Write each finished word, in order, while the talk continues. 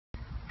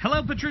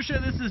Hello, Patricia.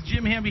 This is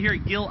Jim Hamby here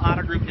at Gill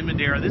Auto Group in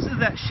Madera. This is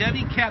that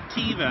Chevy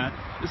Captiva.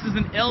 This is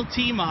an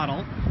LT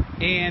model,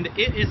 and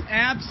it is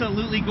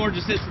absolutely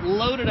gorgeous. It's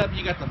loaded up.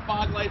 You got the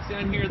fog lights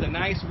down here, the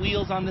nice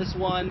wheels on this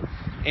one,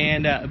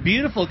 and a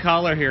beautiful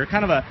color here,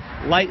 kind of a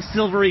light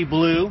silvery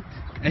blue.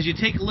 As you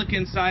take a look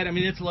inside, I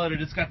mean, it's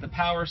loaded. It's got the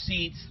power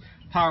seats,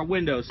 power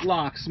windows,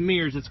 locks,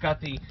 mirrors. It's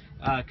got the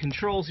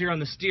controls here on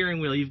the steering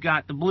wheel. You've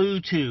got the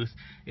Bluetooth.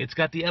 It's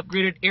got the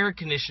upgraded air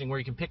conditioning where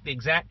you can pick the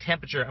exact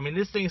temperature. I mean,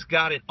 this thing's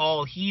got it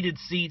all. Heated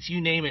seats, you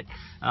name it.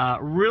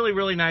 Really,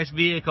 really nice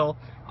vehicle.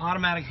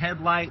 Automatic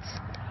headlights,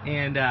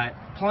 and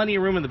plenty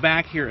of room in the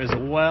back here as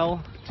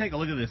well. Take a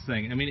look at this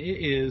thing. I mean, it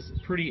is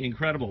pretty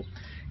incredible.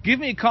 Give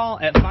me a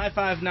call at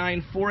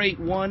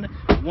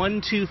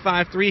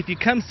 559-481-1253. If you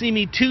come see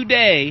me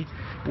today,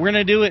 we're going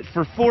to do it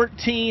for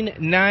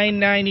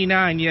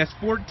 $14,999. Yes,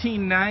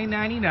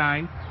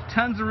 $14,999.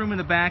 Tons of room in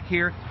the back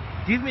here.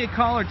 Give me a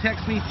call or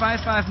text me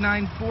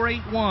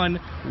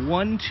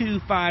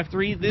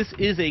 559-481-1253. This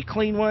is a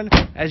clean one.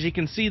 As you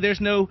can see, there's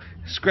no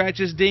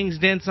scratches, dings,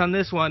 dents on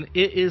this one.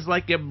 It is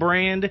like a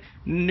brand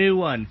new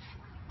one.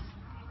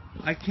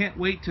 I can't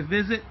wait to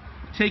visit,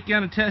 take you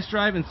on a test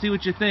drive, and see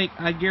what you think.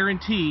 I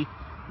guarantee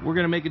we're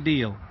going to make a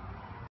deal.